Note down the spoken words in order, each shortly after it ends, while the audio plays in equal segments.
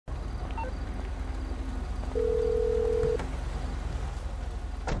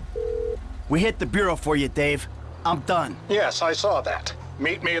We hit the bureau for you, Dave. I'm done. Yes, I saw that.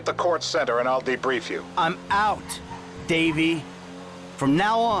 Meet me at the court center and I'll debrief you. I'm out, Davey. From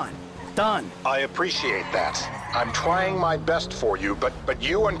now on, done. I appreciate that. I'm trying my best for you, but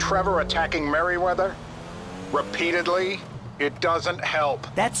you and Trevor attacking Merriweather? Repeatedly? It doesn't help.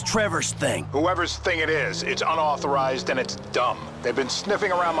 That's Trevor's thing. Whoever's thing it is, it's unauthorized and it's dumb. They've been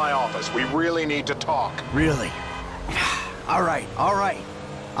sniffing around my office. We really need to talk. Really? All right.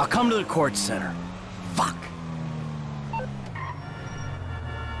 I'll come to the court center. Fuck.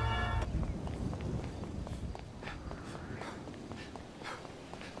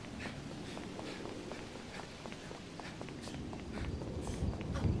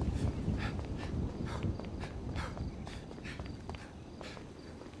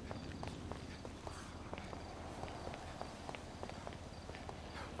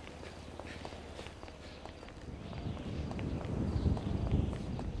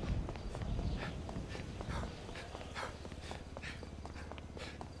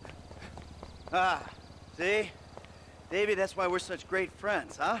 See? Davey, that's why we're such great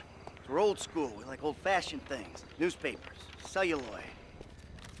friends, huh? We're old school. We like old-fashioned things. Newspapers, celluloid.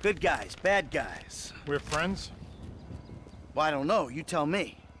 Good guys, bad guys. We're friends? Well, I don't know. You tell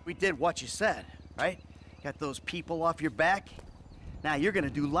me. We did what you said, right? Got those people off your back. Now you're gonna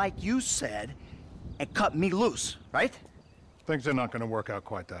do like you said and cut me loose, right? Things are not gonna work out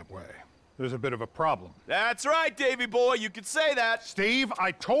quite that way. There's a bit of a problem. That's right, Davey boy, you could say that. Steve,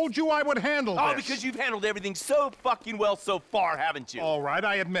 I told you I would handle this. Oh, because you've handled everything so fucking well so far, haven't you? All right,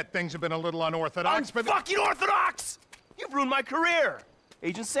 I admit things have been a little unorthodox, but... Fucking orthodox! You've ruined my career.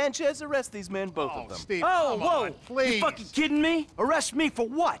 Agent Sanchez, arrest these men, both of them. Steve, Oh, come whoa! on, please. You fucking kidding me? Arrest me for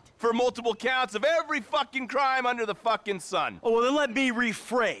what? For multiple counts of every fucking crime under the fucking sun. Oh, well, then let me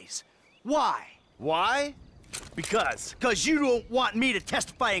rephrase. Why? Why? Because. Because you don't want me to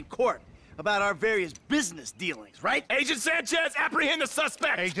testify in court about our various business dealings, right? Agent Sanchez, apprehend the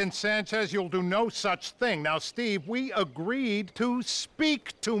suspect! Agent Sanchez, you'll do no such thing. Now, Steve, we agreed to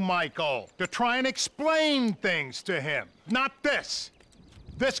speak to Michael, to try and explain things to him. Not this.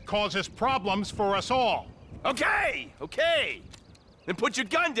 This causes problems for us all. Okay. Then put your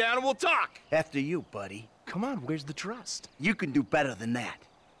gun down and we'll talk. After you, buddy. Come on, where's the trust? You can do better than that.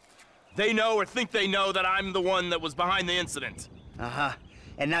 They know or think they know that I'm the one that was behind the incident. Uh-huh.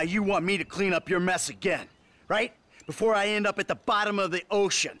 And now you want me to clean up your mess again, right? Before I end up at the bottom of the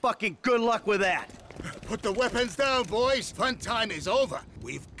ocean. Fucking good luck with that. Put the weapons down, boys. Fun time is over.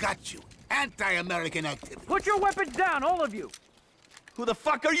 We've got you. Anti-American activity. Put your weapons down, all of you! Who the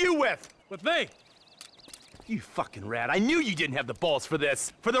fuck are you with? With me! You fucking rat. I knew you didn't have the balls for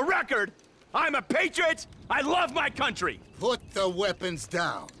this. For the record, I'm a patriot. I love my country. Put the weapons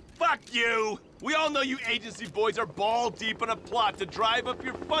down. Fuck you. We all know you agency boys are ball deep in a plot to drive up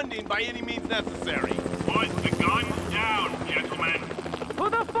your funding by any means necessary. Put the gun down, gentlemen. Who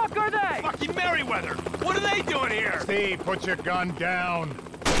the fuck are they? Fucking Merriweather. What are they doing here? Steve, put your gun down.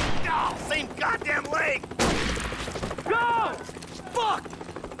 Oh, same goddamn leg. Go! Fuck!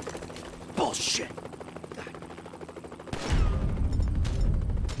 Bullshit.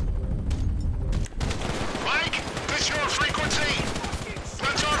 Mike, this your frequency?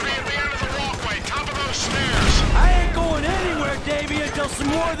 Let's RV at the end of the walkway, top of those stairs. I ain't going anywhere, Davey, until some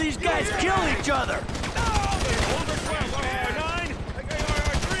more of these guys kill each other.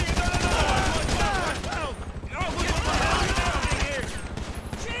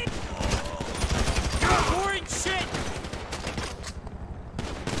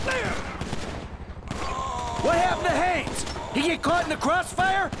 What happened to Haynes? He get caught in the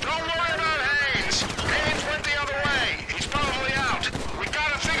crossfire? Don't worry about Haynes. Haynes went the other way. He's probably out. We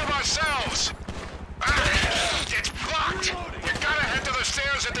gotta think of ourselves. It's blocked. We gotta head to the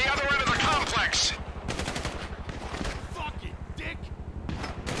stairs at the other end of the complex. Fucking dick.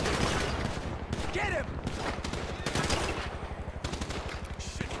 Get him!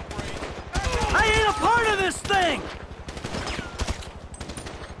 I ain't a part of this thing!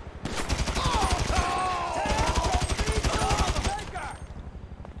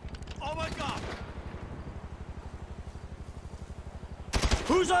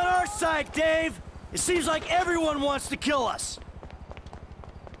 Who's on our side, Dave? It seems like everyone wants to kill us.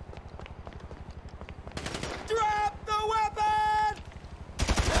 Drop the weapon!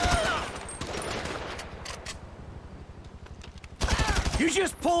 You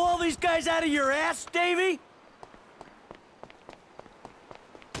just pull all these guys out of your ass, Davey?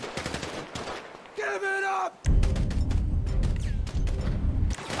 Give it up!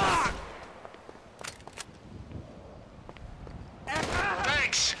 Ah!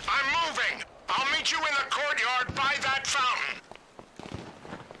 Thanks. I'm moving. I'll meet you in the courtyard by that fountain.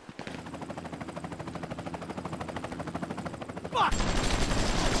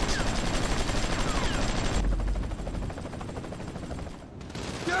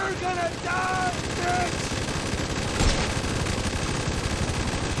 You're gonna die, bitch!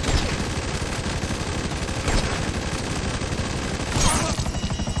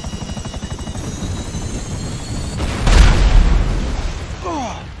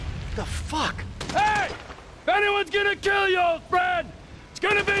 Oh, the fuck? Hey! If anyone's gonna kill you, old friend, it's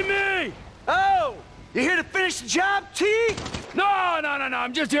gonna be me! Oh! You here to finish the job, T? No,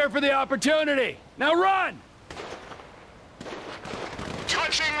 I'm just here for the opportunity. Now run!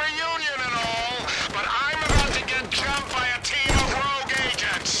 Touching reunion and all, but I'm about to get jumped by a team of rogue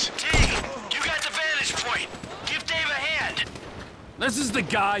agents. T, you got the vantage point. Give Dave a hand. This is the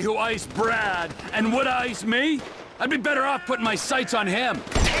guy who iced Brad, and would ice me? I'd be better off putting my sights on him.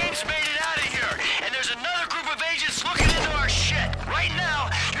 Dave's made it out of here, and there's another group of agents looking into our shit. Right now,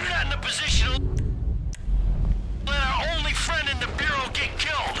 you're not in a position to let our only friend in the Bureau get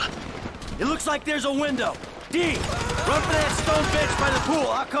killed. It looks like there's a window. D, run for that stone bench by the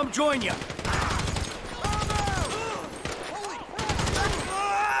pool. I'll come join you.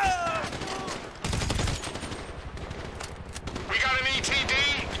 We got an ETD.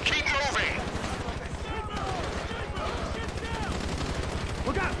 Keep moving.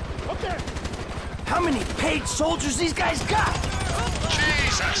 Look out! Up there! How many paid soldiers these guys got?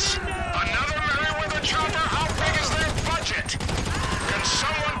 Jesus! Another Merryweather chopper? How big is their budget? Can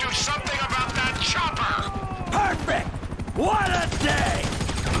someone do something about that chopper? Perfect! What a day!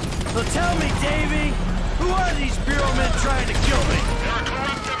 So tell me, Davey, who are these Bureau men trying to kill me? They're a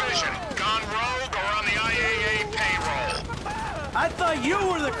corrupt division, gone rogue or on the IAA payroll. I thought you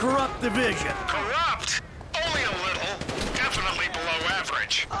were the corrupt division. Corrupt? Only a little. Definitely below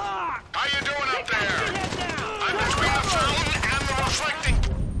average. How you doing up there? I'm between the fountain and the reflecting...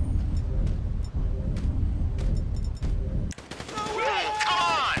 Come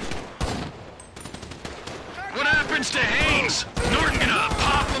on! What happens to Haynes? Norton gonna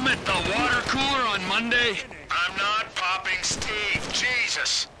pop him at the water cooler on Monday? I'm not popping Steve.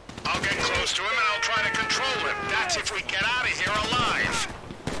 Jesus. I'll get close to him and I'll try to control him. That's if we get out of here alive.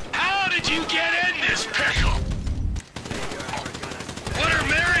 How did you get in this pickle? What are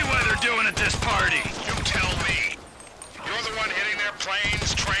Merryweather doing at this party? You tell me. You're the one hitting their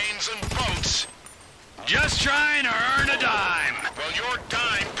planes, trains, and boats. Just trying to earn a dime. Well, your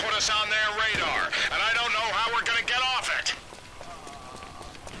dime put us on their radar, and I don't know how we're gonna get off it.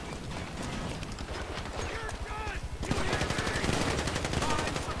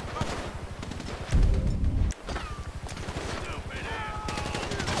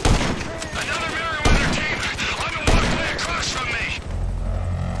 Another Merryweather team on the walkway across from me.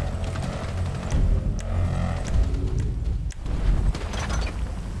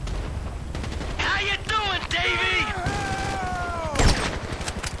 How you doing, Davey?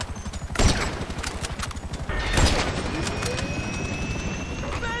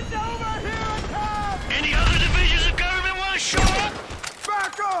 Any other divisions of government want to show up?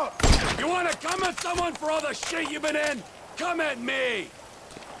 Back up! You wanna come at someone for all the shit you've been in? Come at me!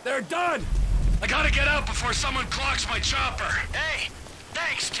 They're done! I gotta get out before someone clocks my chopper. Hey,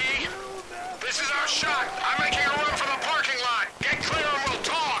 thanks, T. This is our shot. I'm making a run for the parking lot. Get clear and we'll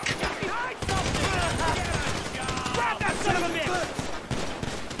talk. Grab that son of a bitch!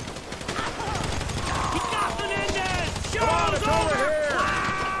 He got Menendez! Show's over!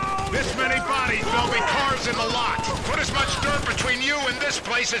 This many bodies, there'll be cars in the lot. Put as much dirt between you and this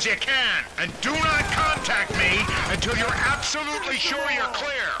place as you can. And do not contact me until you're absolutely sure you're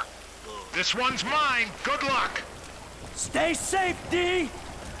clear. This one's mine. Good luck. Stay safe, D!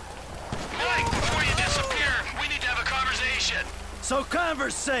 Mike, before you disappear, we need to have a conversation. So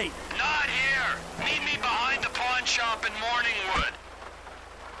conversate. Not here. Meet me behind the pawn shop in Morningwood.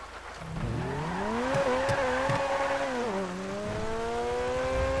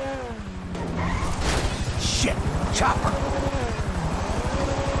 Shit, chopper.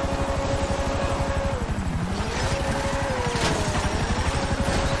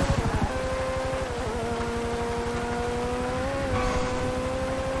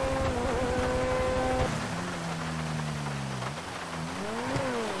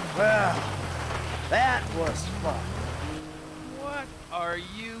 Well, that was fun. What are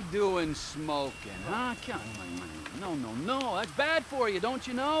you doing smoking, huh? No, that's bad for you, don't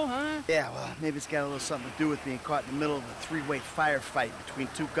you know, huh? Yeah, well, maybe it's got a little something to do with being caught in the middle of a three-way firefight between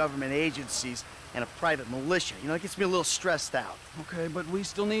two government agencies and a private militia. You know, it gets me a little stressed out. Okay, but we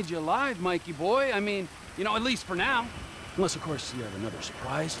still need you alive, Mikey boy. I mean, you know, at least for now. Unless, of course, you have another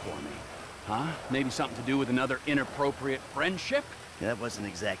surprise for me. Huh? Maybe something to do with another inappropriate friendship? Yeah, that wasn't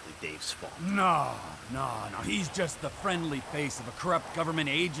exactly Dave's fault. No. He's just the friendly face of a corrupt government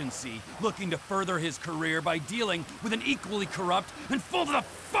agency looking to further his career by dealing with an equally corrupt and full to the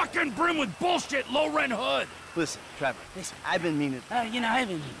fucking brim with bullshit low-rent hood. Listen, Trevor, I've been meaning... I've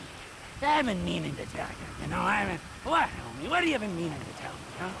been meaning to tell you, What, homie? What have you been meaning to tell me,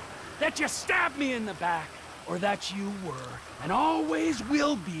 huh? That you stabbed me in the back, or that you were, and always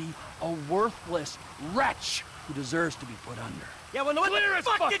will be, a worthless wretch who deserves to be put under. Yeah, well, what the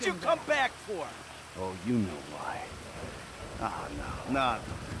fuck did you come back for? Oh, you know why. Oh, no.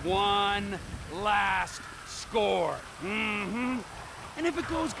 One last score. Mm-hmm. And if it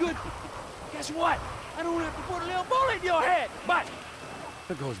goes good, guess what? I don't have to put a little bullet in your head. But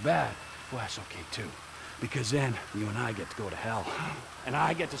if it goes bad, well, that's okay too. Because then you and I get to go to hell. And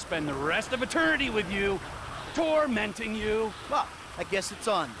I get to spend the rest of eternity with you, tormenting you. Well, I guess it's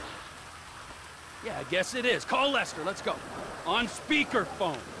on then. Yeah, I guess it is. Call Lester. Let's go. On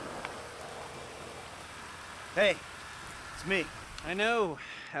speakerphone. Hey, it's me. I know.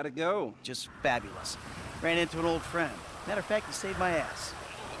 How'd it go? Just fabulous. Ran into an old friend. Matter of fact, he saved my ass.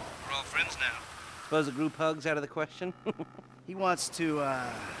 We're all friends now. Suppose a group hug's out of the question? He wants to,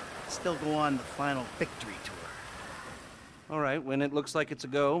 still go on the final victory tour. All right, when it looks like it's a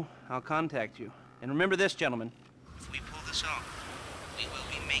go, I'll contact you. And remember this, gentlemen. If we pull this off, we will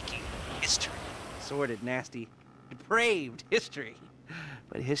be making history. Sordid, nasty, depraved history.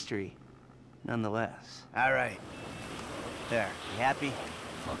 But history, nonetheless. All right. There, you happy?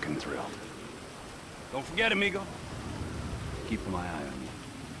 Fucking thrilled. Don't forget, amigo. Keeping my eye on you.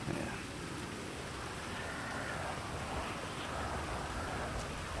 Yeah.